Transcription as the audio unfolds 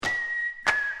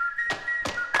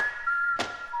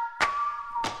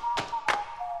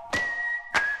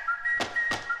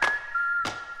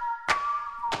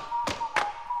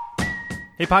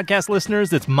Hey, podcast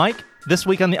listeners, it's Mike. This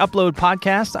week on the Upload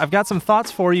Podcast, I've got some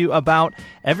thoughts for you about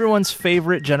everyone's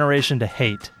favorite generation to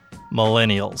hate,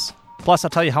 Millennials. Plus, I'll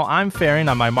tell you how I'm faring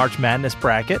on my March Madness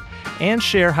bracket and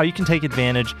share how you can take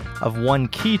advantage of one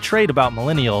key trait about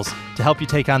Millennials to help you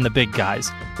take on the big guys,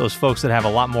 those folks that have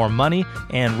a lot more money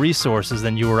and resources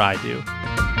than you or I do.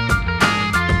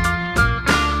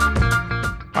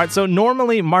 All right, so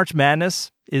normally March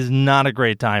Madness is not a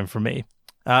great time for me.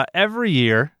 Every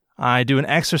year, I do an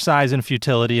exercise in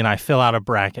futility and I fill out a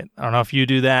bracket. I don't know if you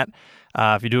do that,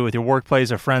 if you do it with your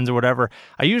workplace or friends or whatever.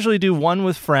 I usually do one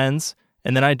with friends,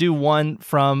 and then I do one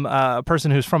from a person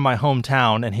who's from my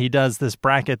hometown, and he does this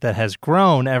bracket that has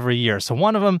grown every year. So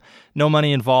one of them, no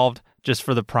money involved, just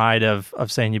for the pride of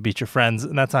saying you beat your friends,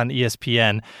 and that's on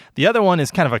ESPN. The other one is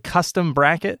kind of a custom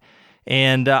bracket,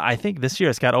 and I think this year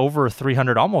it's got over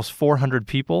 300, almost 400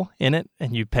 people in it,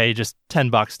 and you pay just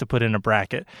 $10 to put in a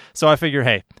bracket. So I figure,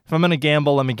 hey, if I'm going to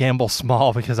gamble, let me gamble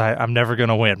small because I'm never going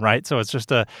to win, right? So it's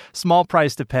just a small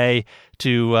price to pay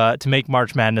to make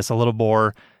March Madness a little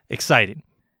more exciting.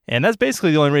 And that's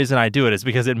basically the only reason I do it, is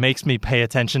because it makes me pay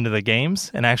attention to the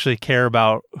games and actually care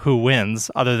about who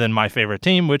wins other than my favorite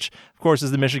team, which, of course,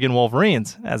 is the Michigan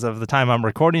Wolverines. As of the time I'm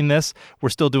recording this, we're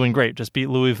still doing great. Just beat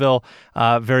Louisville.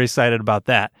 Very excited about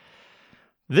that.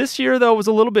 This year, though, was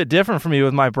a little bit different for me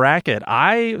with my bracket.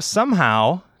 I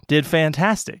somehow did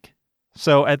fantastic.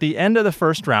 So at the end of the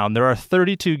first round, there are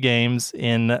 32 games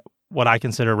in what I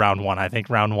consider round one. I think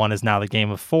round one is now the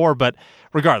game of 4, but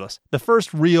regardless, the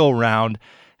first real round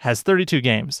has 32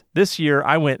 games. This year,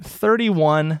 I went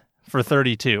 31 for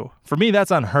 32. For me,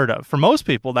 that's unheard of. For most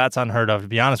people, that's unheard of, to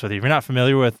be honest with you. If you're not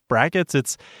familiar with brackets,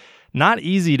 it's not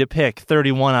easy to pick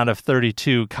 31 out of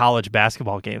 32 college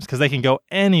basketball games because they can go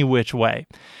any which way.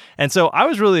 And so I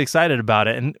was really excited about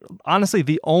it. And honestly,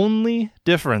 the only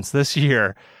difference this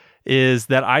year is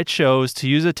that I chose to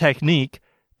use a technique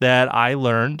that I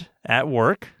learned at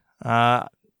work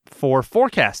for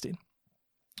forecasting.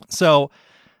 So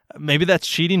maybe that's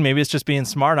cheating. Maybe it's just being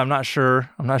smart. I'm not sure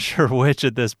which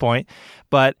at this point.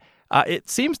 But it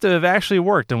seems to have actually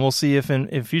worked, and we'll see if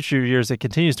in future years it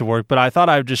continues to work. But I thought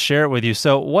I would just share it with you.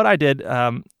 So what I did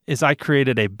is I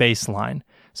created a baseline.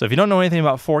 So if you don't know anything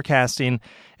about forecasting,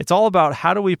 it's all about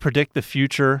how do we predict the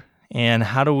future and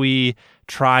how do we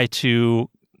try to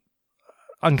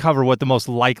uncover what the most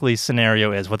likely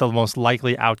scenario is, what the most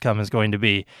likely outcome is going to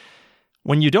be.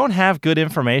 When you don't have good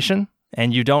information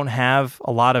and you don't have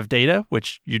a lot of data,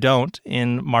 which you don't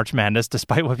in March Madness,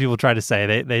 despite what people try to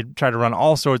say. They try to run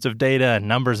all sorts of data and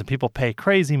numbers, and people pay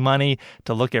crazy money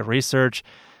to look at research.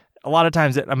 A lot of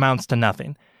times it amounts to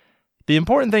nothing. The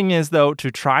important thing is, though, to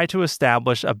try to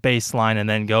establish a baseline and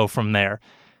then go from there.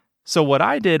 So what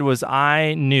I did was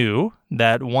I knew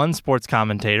that one sports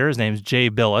commentator, his name's Jay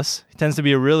Billis, he tends to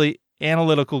be a really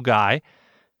analytical guy.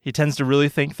 He tends to really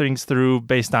think things through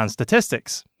based on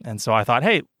statistics. And so I thought,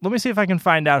 hey, let me see if I can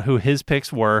find out who his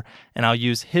picks were, and I'll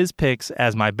use his picks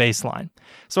as my baseline.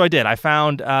 So I did. I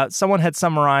found someone had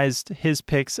summarized his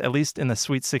picks, at least in the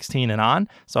Sweet 16 and on,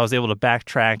 so I was able to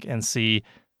backtrack and see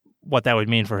what that would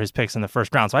mean for his picks in the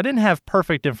first round. So I didn't have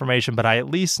perfect information, but I at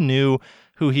least knew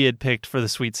who he had picked for the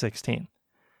Sweet 16.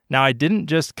 Now, I didn't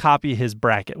just copy his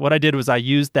bracket. What I did was I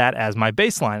used that as my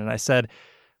baseline, and I said,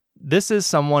 this is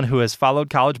someone who has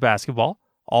followed college basketball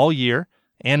all year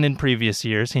and in previous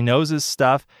years. He knows his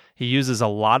stuff. He uses a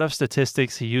lot of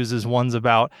statistics. He uses ones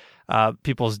about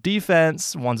people's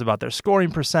defense, ones about their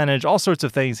scoring percentage, all sorts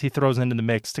of things he throws into the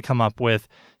mix to come up with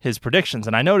his predictions.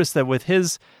 And I noticed that with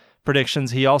his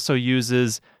predictions, he also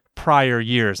uses prior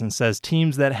years and says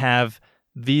teams that have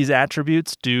these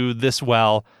attributes do this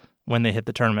well when they hit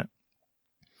the tournament.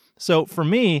 So for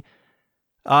me,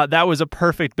 that was a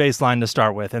perfect baseline to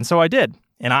start with. And so I did.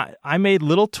 And I made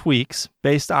little tweaks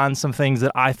based on some things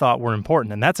that I thought were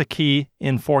important. And that's a key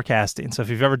in forecasting. So if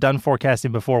you've ever done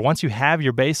forecasting before, once you have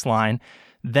your baseline,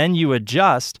 then you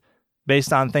adjust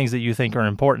based on things that you think are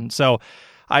important. So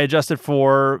I adjusted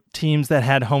for teams that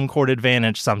had home court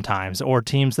advantage sometimes, or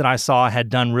teams that I saw had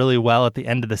done really well at the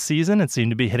end of the season and seemed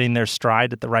to be hitting their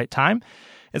stride at the right time.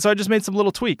 And so I just made some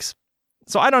little tweaks.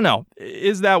 So I don't know.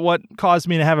 Is that what caused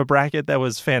me to have a bracket that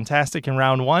was fantastic in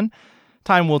round one?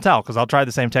 Time will tell, because I'll try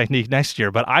the same technique next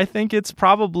year. But I think it's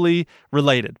probably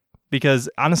related, because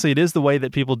honestly, it is the way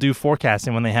that people do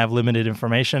forecasting when they have limited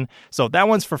information. So that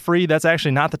one's for free. That's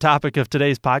actually not the topic of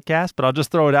today's podcast, but I'll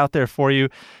just throw it out there for you.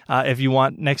 If you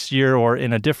want next year or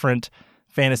in a different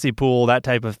fantasy pool, that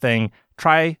type of thing,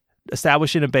 try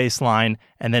establishing a baseline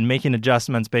and then making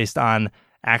adjustments based on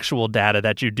actual data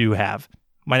that you do have.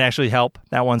 might actually help.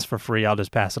 That one's for free. I'll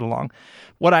just pass it along.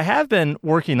 What I have been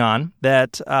working on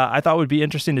that I thought would be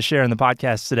interesting to share in the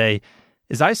podcast today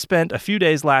is I spent a few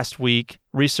days last week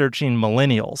researching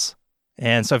millennials.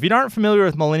 And so if you aren't familiar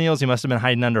with millennials, you must have been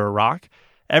hiding under a rock.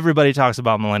 Everybody talks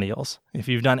about millennials. If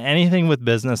you've done anything with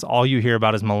business, all you hear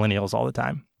about is millennials all the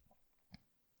time.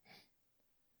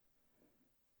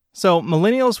 So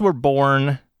millennials were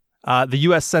born, the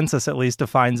U.S. Census at least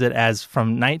defines it as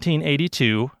from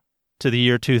 1982 to the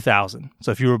year 2000.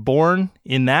 So if you were born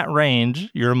in that range,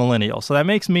 you're a millennial. So that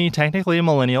makes me technically a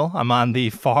millennial. I'm on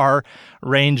the far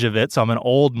range of it, so I'm an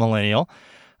old millennial.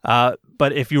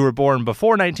 But if you were born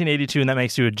before 1982, then that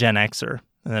makes you a Gen Xer.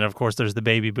 And then, of course, there's the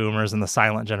baby boomers and the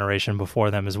silent generation before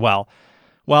them as well.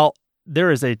 Well,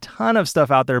 there is a ton of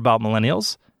stuff out there about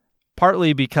millennials,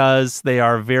 partly because they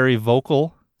are very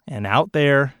vocal and out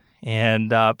there,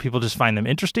 and people just find them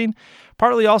interesting.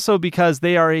 Partly also because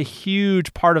they are a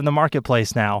huge part of the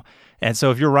marketplace now. And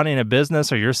so if you're running a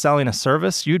business or you're selling a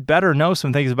service, you'd better know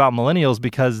some things about millennials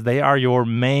because they are your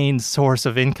main source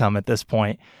of income at this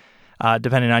point,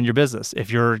 depending on your business.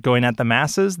 If you're going at the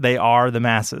masses, they are the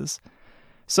masses.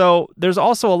 So there's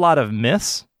also a lot of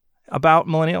myths about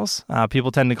millennials.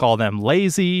 People tend to call them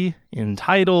lazy,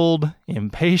 entitled,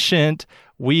 impatient,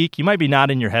 weak. You might be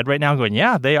nodding your head right now going,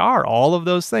 yeah, they are all of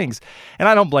those things. And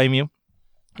I don't blame you.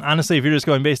 Honestly, if you're just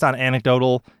going based on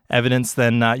anecdotal evidence,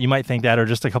 then you might think that, or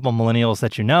just a couple millennials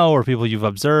that you know or people you've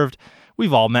observed.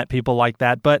 We've all met people like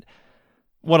that. But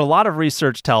what a lot of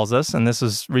research tells us, and this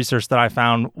is research that I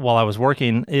found while I was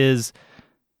working, is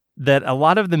that a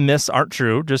lot of the myths aren't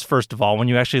true. Just first of all, when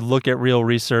you actually look at real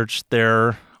research,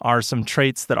 there are some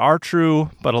traits that are true,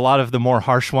 but a lot of the more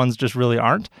harsh ones just really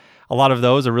aren't. A lot of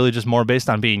those are really just more based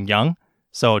on being young.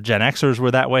 So Gen Xers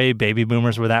were that way, baby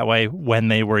boomers were that way when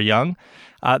they were young.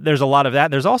 There's a lot of that.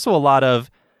 There's also a lot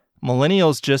of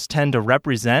millennials just tend to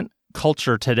represent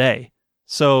culture today.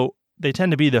 So they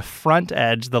tend to be the front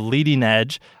edge, the leading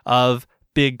edge of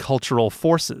big cultural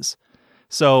forces.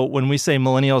 So when we say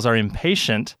millennials are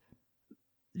impatient,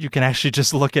 you can actually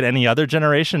just look at any other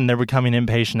generation and they're becoming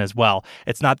impatient as well.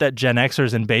 It's not that Gen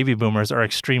Xers and baby boomers are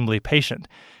extremely patient.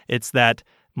 It's that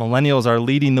millennials are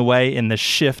leading the way in the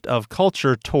shift of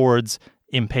culture towards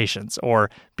impatience or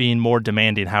being more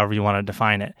demanding, however you want to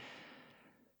define it.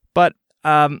 But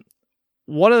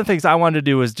one of the things I wanted to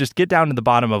do is just get down to the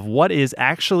bottom of what is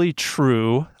actually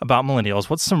true about millennials.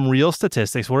 What's some real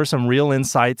statistics? What are some real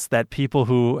insights that people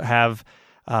who have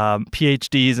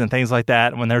PhDs and things like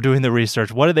that, when they're doing the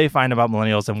research, what do they find about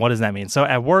millennials and what does that mean? So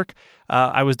at work,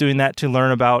 I was doing that to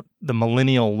learn about the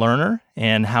millennial learner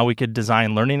and how we could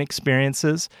design learning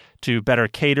experiences to better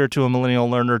cater to a millennial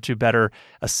learner, to better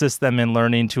assist them in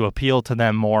learning, to appeal to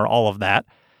them more, all of that.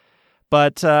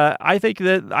 But I think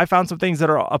that I found some things that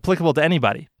are applicable to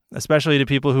anybody, especially to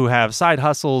people who have side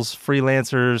hustles,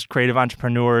 freelancers, creative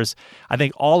entrepreneurs. I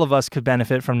think all of us could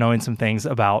benefit from knowing some things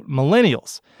about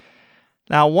millennials.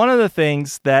 Now, one of the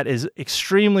things that is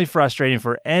extremely frustrating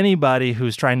for anybody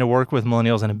who's trying to work with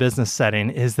millennials in a business setting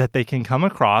is that they can come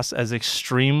across as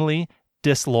extremely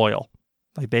disloyal.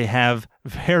 Like they have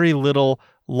very little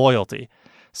loyalty.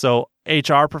 So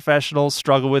HR professionals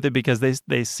struggle with it because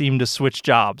they seem to switch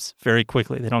jobs very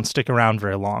quickly. They don't stick around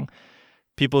very long.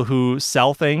 People who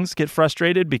sell things get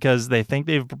frustrated because they think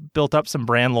they've built up some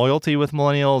brand loyalty with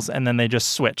millennials and then they just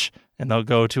switch and they'll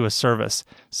go to a service.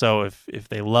 So if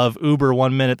they love Uber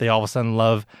one minute, they all of a sudden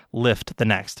love Lyft the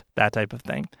next, that type of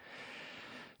thing.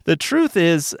 The truth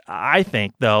is, I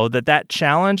think, though, that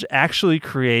challenge actually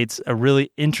creates a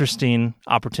really interesting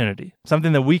opportunity,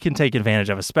 something that we can take advantage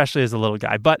of, especially as a little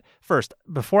guy. But first,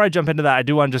 before I jump into that, I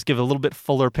do want to just give a little bit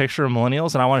fuller picture of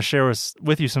millennials, and I want to share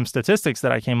with you some statistics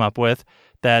that I came up with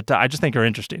that I just think are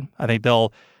interesting. I think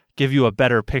they'll give you a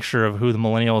better picture of who the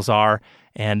millennials are,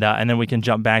 and then we can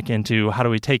jump back into how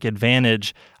do we take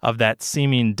advantage of that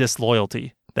seeming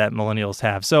disloyalty that millennials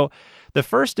have. So the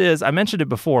first is, I mentioned it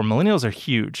before, millennials are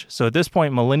huge. So at this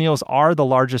point, millennials are the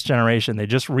largest generation. They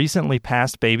just recently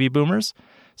passed baby boomers.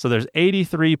 So there's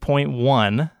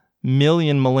 83.1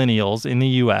 million millennials in the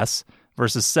U.S.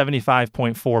 versus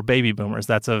 75.4 baby boomers.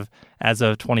 That's as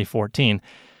of 2014.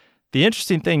 The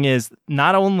interesting thing is,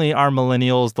 not only are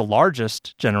millennials the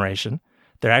largest generation,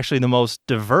 they're actually the most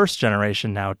diverse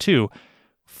generation now, too.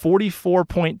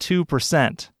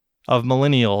 44.2% of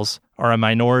millennials are a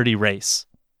minority race.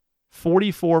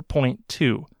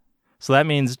 44.2. So that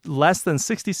means less than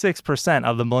 66%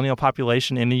 of the millennial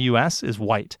population in the U.S. is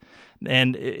white.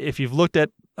 And if you've looked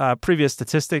at previous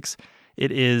statistics,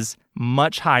 it is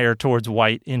much higher towards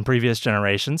white in previous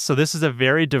generations. So this is a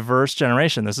very diverse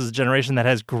generation. This is a generation that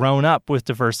has grown up with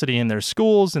diversity in their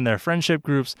schools, in their friendship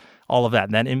groups, all of that.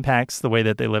 And that impacts the way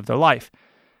that they live their life.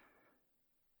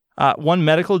 One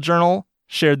medical journal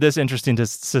shared this interesting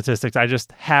statistics. I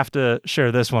just have to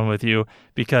share this one with you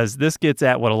because this gets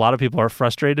at what a lot of people are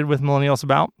frustrated with millennials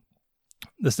about.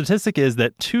 The statistic is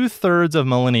that 2/3 of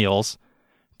millennials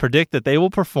predict that they will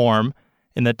perform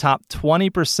in the top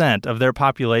 20% of their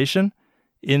population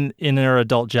in their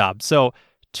adult job. So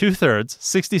 2/3,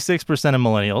 66% of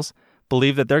millennials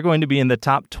believe that they're going to be in the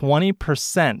top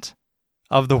 20%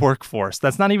 of the workforce.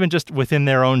 That's not even just within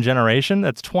their own generation.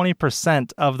 That's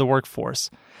 20% of the workforce.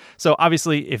 So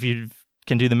obviously, if you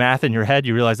can do the math in your head,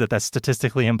 you realize that that's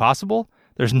statistically impossible.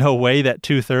 There's no way that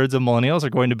 2/3 of millennials are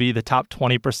going to be the top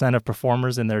 20% of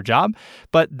performers in their job,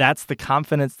 but that's the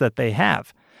confidence that they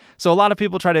have. So a lot of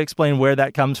people try to explain where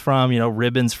that comes from,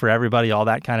 ribbons for everybody, all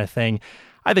that kind of thing.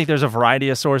 I think there's a variety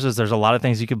of sources. There's a lot of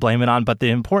things you could blame it on, but the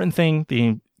important thing,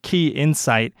 the key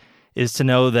insight is to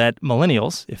know that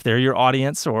millennials, if they're your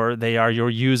audience or they are your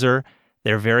user,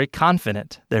 they're very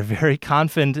confident. They're very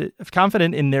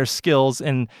confident in their skills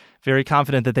and very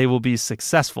confident that they will be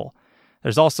successful.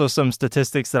 There's also some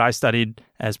statistics that I studied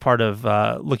as part of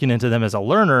looking into them as a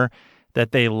learner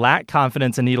that they lack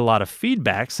confidence and need a lot of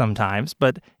feedback sometimes.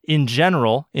 But in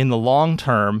general, in the long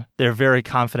term, they're very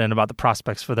confident about the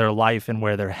prospects for their life and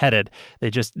where they're headed. They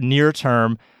just near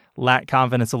term lack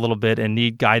confidence a little bit and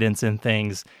need guidance in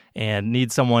things and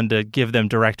need someone to give them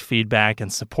direct feedback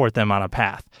and support them on a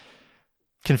path.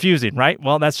 Confusing, right?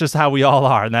 Well, that's just how we all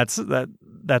are. And that's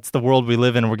the world we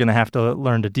live in. We're going to have to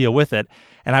learn to deal with it.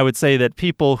 And I would say that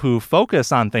people who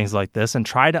focus on things like this and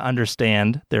try to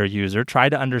understand their user, try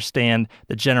to understand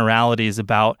the generalities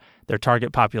about their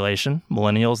target population,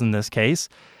 millennials in this case,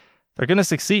 they're going to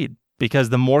succeed because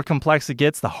the more complex it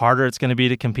gets, the harder it's going to be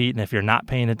to compete. And if you're not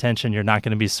paying attention, you're not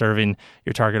going to be serving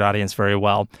your target audience very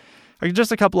well.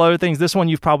 Just a couple other things. This one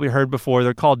you've probably heard before.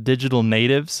 They're called digital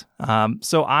natives.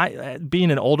 So I, being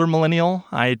an older millennial,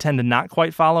 I tend to not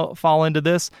quite fall into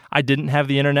this. I didn't have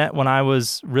the internet when I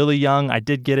was really young. I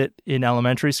did get it in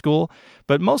elementary school.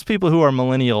 But most people who are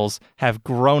millennials have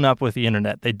grown up with the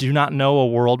internet. They do not know a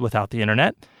world without the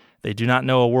internet. They do not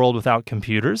know a world without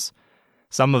computers.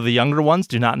 Some of the younger ones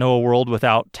do not know a world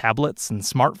without tablets and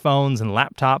smartphones and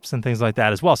laptops and things like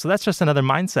that as well. So that's just another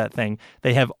mindset thing.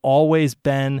 They have always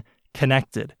been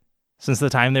connected since the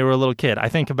time they were a little kid. I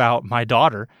think about my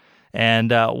daughter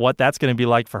and what that's going to be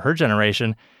like for her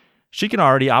generation. She can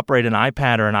already operate an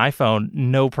iPad or an iPhone,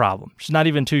 no problem. She's not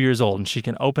even 2 years old, and she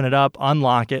can open it up,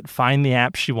 unlock it, find the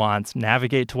app she wants,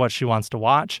 navigate to what she wants to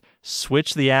watch,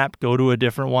 switch the app, go to a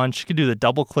different one. She can do the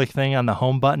double-click thing on the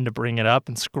home button to bring it up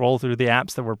and scroll through the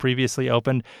apps that were previously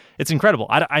opened. It's incredible.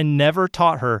 I never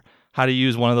taught her how to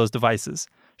use one of those devices.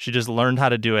 She just learned how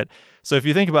to do it. So if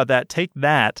you think about that, take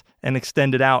that and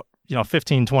extend it out,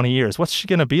 15, 20 years. What's she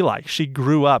going to be like? She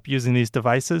grew up using these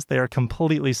devices. They are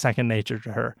completely second nature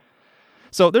to her.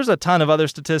 So there's a ton of other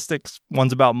statistics,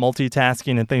 ones about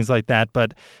multitasking and things like that.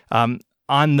 But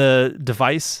on the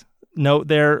device note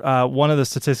there, one of the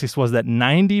statistics was that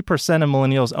 90% of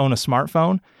millennials own a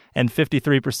smartphone and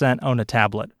 53% own a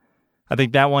tablet. I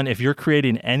think that one, if you're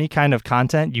creating any kind of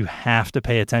content, you have to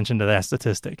pay attention to that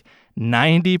statistic.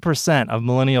 90% of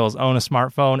millennials own a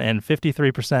smartphone and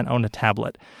 53% own a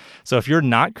tablet. So if you're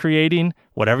not creating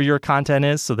whatever your content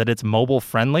is so that it's mobile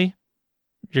friendly,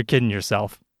 you're kidding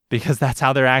yourself because that's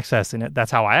how they're accessing it.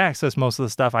 That's how I access most of the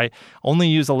stuff. I only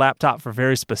use a laptop for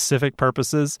very specific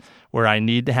purposes where I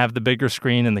need to have the bigger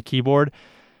screen and the keyboard.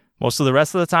 Most of the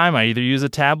rest of the time, I either use a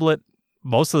tablet.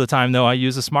 Most of the time, though, I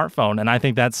use a smartphone, and I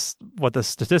think that's what the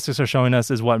statistics are showing us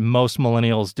is what most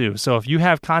millennials do. So if you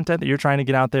have content that you're trying to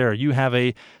get out there or you have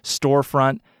a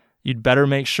storefront, you'd better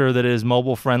make sure that it is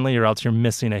mobile friendly or else you're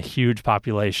missing a huge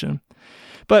population.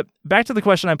 But back to the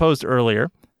question I posed earlier,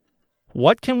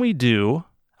 what can we do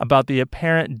about the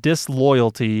apparent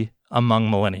disloyalty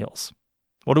among millennials?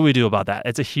 What do we do about that?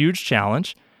 It's a huge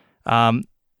challenge.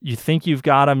 You think you've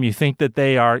got them, you think that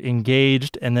they are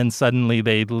engaged, and then suddenly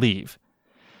they leave.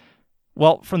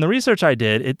 Well, from the research I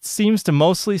did, it seems to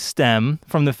mostly stem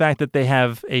from the fact that they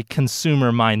have a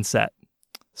consumer mindset.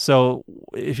 So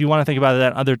if you want to think about it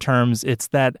in other terms, it's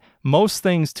that most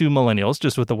things to millennials,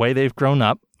 just with the way they've grown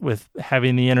up, with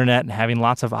having the internet and having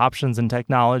lots of options and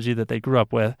technology that they grew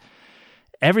up with,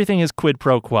 everything is quid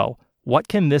pro quo. What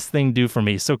can this thing do for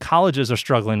me? So colleges are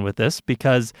struggling with this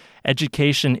because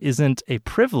education isn't a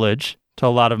privilege to a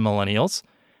lot of millennials.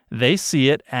 They see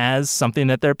it as something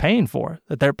that they're paying for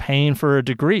a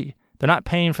degree. They're not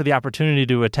paying for the opportunity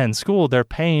to attend school. They're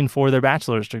paying for their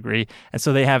bachelor's degree. And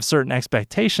so they have certain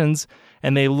expectations,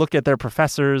 and they look at their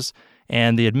professors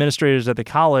and the administrators at the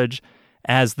college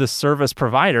as the service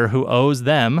provider who owes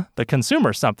them, the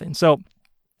consumer, something. So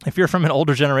if you're from an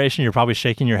older generation, you're probably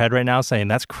shaking your head right now saying,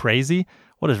 that's crazy.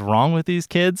 What is wrong with these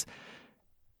kids?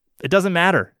 It doesn't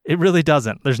matter. It really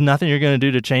doesn't. There's nothing you're going to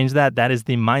do to change that. That is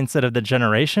the mindset of the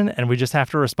generation, and we just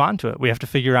have to respond to it. We have to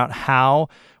figure out how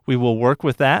we will work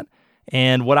with that,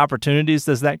 and what opportunities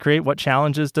does that create? What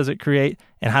challenges does it create?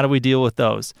 And how do we deal with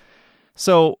those?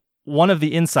 So one of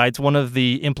the insights, one of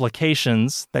the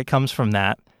implications that comes from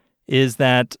that is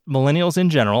that millennials in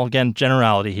general, again,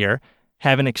 generality here,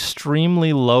 have an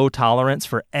extremely low tolerance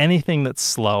for anything that's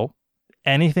slow,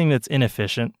 anything that's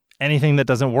inefficient, anything that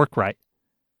doesn't work right.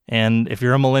 And if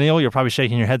you're a millennial, you're probably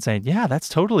shaking your head saying, yeah, that's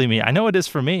totally me. I know it is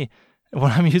for me.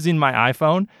 When I'm using my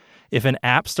iPhone, if an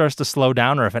app starts to slow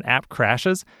down or if an app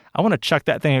crashes, I want to chuck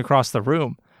that thing across the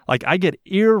room. Like, I get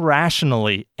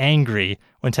irrationally angry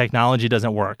when technology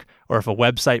doesn't work, or if a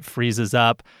website freezes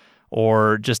up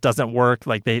or just doesn't work.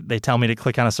 Like they tell me to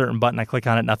click on a certain button, I click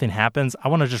on it, nothing happens. I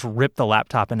want to just rip the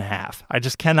laptop in half. I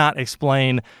just cannot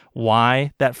explain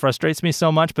why that frustrates me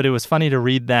so much, but it was funny to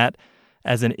read that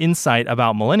as an insight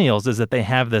about millennials, is that they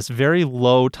have this very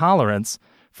low tolerance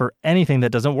for anything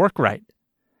that doesn't work right.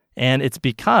 And it's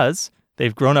because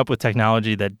they've grown up with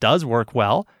technology that does work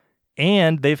well,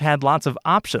 and they've had lots of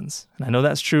options. And I know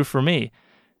that's true for me,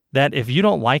 that if you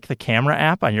don't like the camera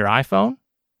app on your iPhone,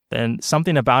 then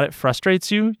something about it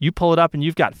frustrates you. You pull it up and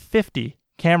you've got 50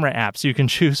 camera apps you can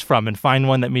choose from and find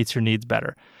one that meets your needs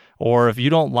better. Or if you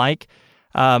don't like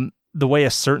the way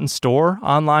a certain store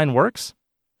online works,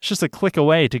 it's just a click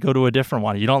away to go to a different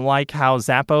one. You don't like how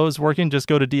Zappos is working, just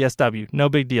go to DSW. No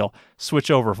big deal.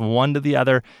 Switch over from one to the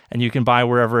other, and you can buy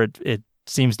wherever it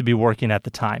seems to be working at the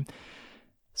time.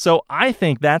 So I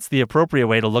think that's the appropriate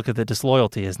way to look at the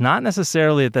disloyalty, is not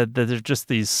necessarily that they're just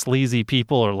these sleazy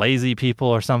people or lazy people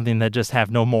or something that just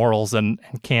have no morals and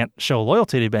can't show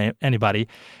loyalty to anybody.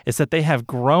 It's that they have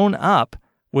grown up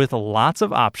with lots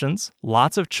of options,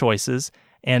 lots of choices,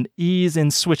 and ease in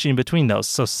switching between those.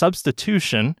 So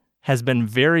substitution has been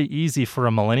very easy for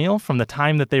a millennial from the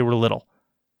time that they were little.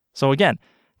 So again,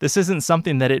 this isn't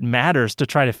something that it matters to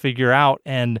try to figure out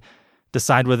and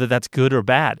decide whether that's good or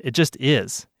bad. It just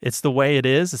is. It's the way it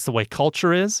is. It's the way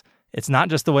culture is. It's not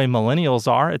just the way millennials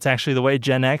are. It's actually the way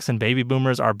Gen X and baby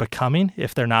boomers are becoming,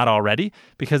 if they're not already,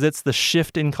 because it's the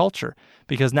shift in culture.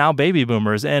 Because now baby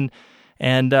boomers and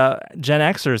Gen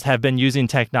Xers have been using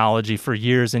technology for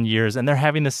years and years, and they're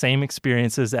having the same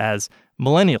experiences as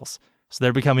millennials. So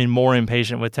they're becoming more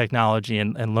impatient with technology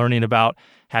and learning about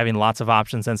having lots of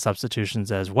options and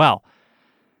substitutions as well.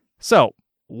 So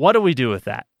what do we do with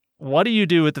that? What do you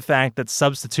do with the fact that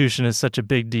substitution is such a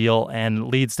big deal and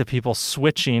leads to people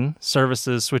switching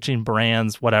services, switching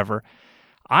brands, whatever?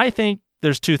 I think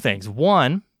there's two things.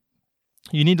 One,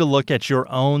 you need to look at your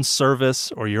own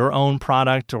service or your own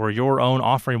product or your own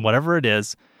offering, whatever it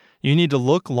is. You need to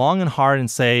look long and hard and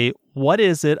say, what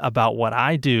is it about what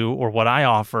I do or what I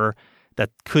offer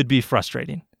that could be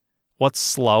frustrating? What's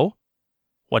slow?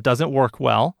 What doesn't work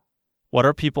well? What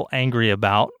are people angry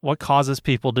about? What causes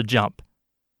people to jump?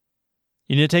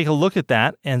 You need to take a look at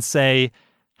that and say,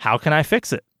 how can I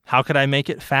fix it? How could I make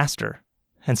it faster?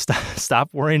 And stop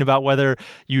worrying about whether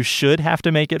you should have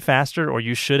to make it faster or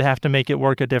you should have to make it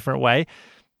work a different way.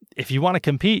 If you want to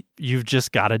compete, you've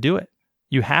just got to do it.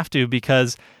 You have to,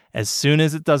 because as soon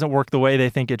as it doesn't work the way they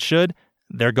think it should,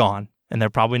 they're gone and they're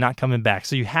probably not coming back.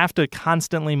 So you have to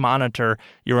constantly monitor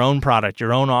your own product,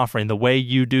 your own offering, the way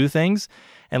you do things,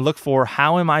 and look for,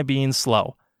 how am I being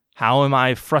slow? How am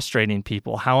I frustrating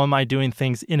people? How am I doing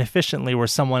things inefficiently where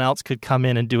someone else could come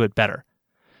in and do it better?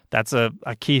 That's a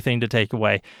key thing to take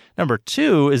away. Number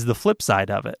two is the flip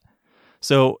side of it.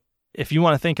 So if you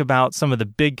want to think about some of the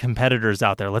big competitors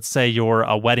out there, let's say you're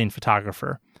a wedding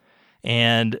photographer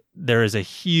and there is a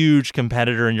huge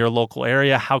competitor in your local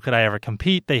area. How could I ever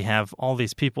compete? They have all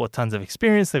these people with tons of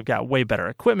experience. They've got way better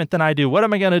equipment than I do. What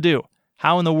am I going to do?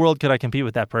 How in the world could I compete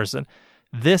with that person?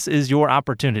 This is your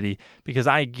opportunity, because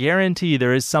I guarantee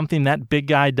there is something that big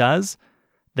guy does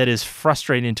that is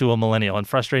frustrating to a millennial and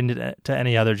frustrating to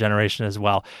any other generation as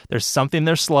well. There's something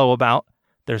they're slow about.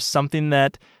 There's something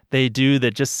that they do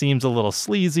that just seems a little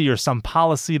sleazy, or some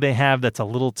policy they have that's a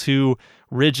little too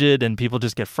rigid and people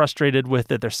just get frustrated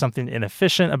with it. There's something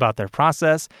inefficient about their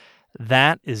process.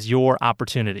 That is your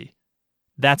opportunity.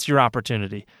 That's your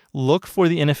opportunity. Look for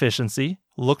the inefficiency.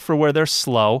 Look for where they're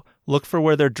slow. Look for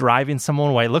where they're driving someone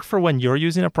away. Look for when you're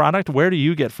using a product, where do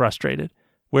you get frustrated?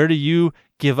 Where do you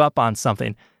give up on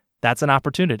something? That's an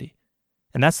opportunity.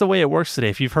 And that's the way it works today.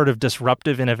 If you've heard of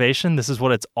disruptive innovation, this is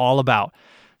what it's all about.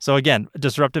 So again,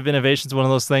 disruptive innovation is one of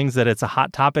those things that it's a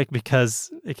hot topic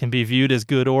because it can be viewed as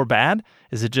good or bad.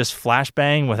 Is it just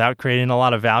flashbang without creating a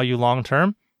lot of value long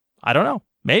term? I don't know.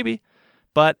 Maybe.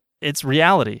 But it's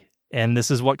reality. And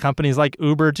this is what companies like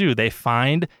Uber do. They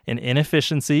find an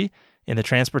inefficiency in the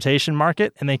transportation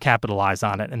market and they capitalize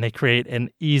on it. And they create an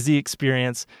easy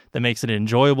experience that makes it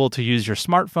enjoyable to use your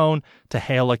smartphone to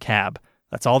hail a cab.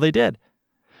 That's all they did.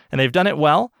 And they've done it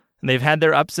well. And they've had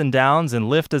their ups and downs, and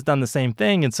Lyft has done the same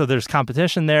thing. And so there's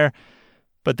competition there.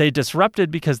 But they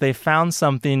disrupted because they found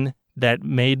something that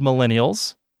made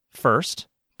millennials first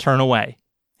turn away.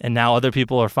 And now other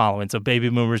people are following. So baby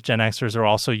boomers, Gen Xers are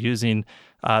also using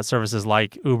services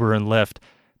like Uber and Lyft.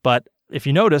 But if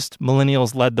you noticed,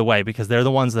 millennials led the way because they're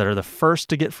the ones that are the first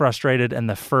to get frustrated and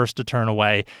the first to turn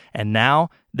away. And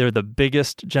now they're the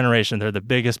biggest generation. They're the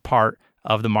biggest part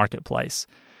of the marketplace.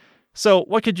 So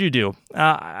what could you do?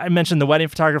 I mentioned the wedding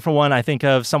photographer one. I think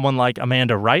of someone like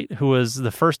Amanda Wright, who was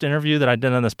the first interview that I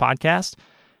did on this podcast.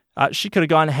 She could have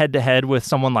gone head-to-head with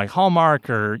someone like Hallmark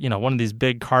or, one of these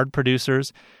big card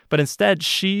producers. But instead,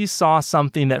 she saw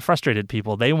something that frustrated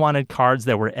people. They wanted cards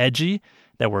that were edgy,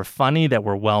 that were funny, that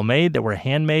were well-made, that were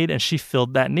handmade, and she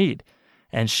filled that need.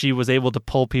 And she was able to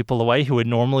pull people away who would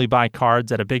normally buy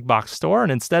cards at a big box store,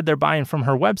 and instead they're buying from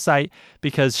her website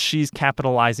because she's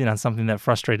capitalizing on something that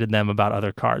frustrated them about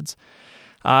other cards.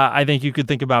 I think you could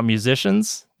think about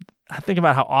musicians. Think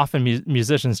about how often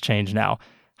musicians change now.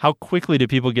 How quickly do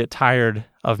people get tired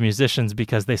of musicians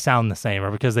because they sound the same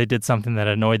or because they did something that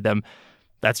annoyed them?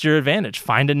 That's your advantage.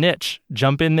 Find a niche.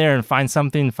 Jump in there and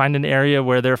find an area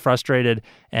where they're frustrated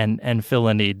and fill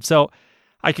a need. So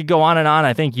I could go on and on.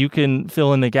 I think you can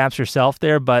fill in the gaps yourself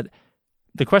there. But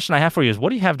the question I have for you is, what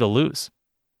do you have to lose?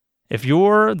 If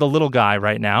you're the little guy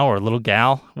right now or little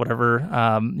gal, whatever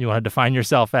you want to define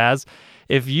yourself as,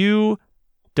 if you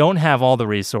don't have all the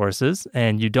resources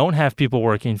and you don't have people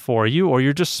working for you, or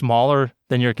you're just smaller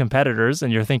than your competitors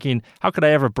and you're thinking, how could I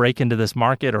ever break into this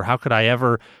market, or how could I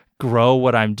ever grow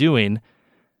what I'm doing?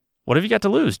 What have you got to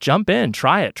lose? Jump in,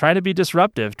 try it. Try to be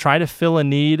disruptive. Try to fill a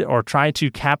need or try to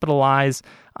capitalize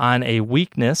on a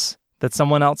weakness that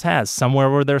someone else has, somewhere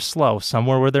where they're slow,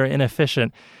 somewhere where they're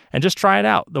inefficient, and just try it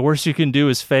out. The worst you can do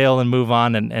is fail and move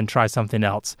on and try something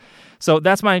else. So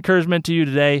that's my encouragement to you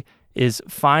today, is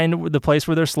find the place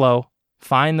where they're slow,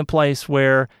 find the place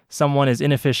where someone is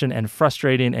inefficient and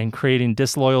frustrating and creating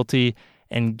disloyalty,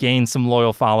 and gain some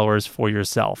loyal followers for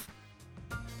yourself.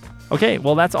 Okay,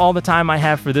 well, that's all the time I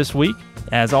have for this week.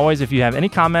 As always, if you have any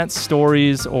comments,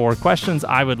 stories, or questions,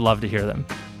 I would love to hear them.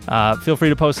 Feel free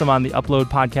to post them on the Upload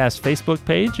Podcast Facebook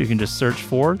page. You can just search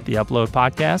for the Upload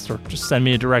Podcast or just send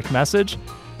me a direct message.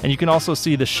 And you can also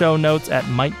see the show notes at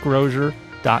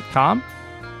MikeGrozier.com.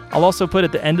 I'll also put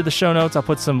at the end of the show notes, I'll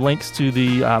put some links to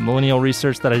the millennial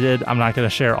research that I did. I'm not going to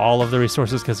share all of the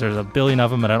resources because there's a billion of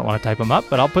them and I don't want to type them up,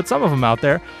 but I'll put some of them out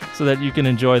there so that you can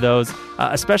enjoy those.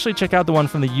 Especially check out the one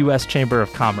from the U.S. Chamber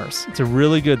of Commerce. It's a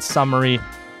really good summary,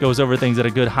 goes over things at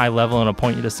a good high level, and I'll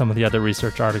point you to some of the other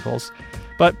research articles.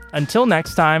 But until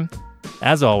next time,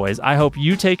 as always, I hope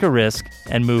you take a risk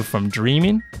and move from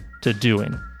dreaming to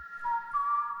doing.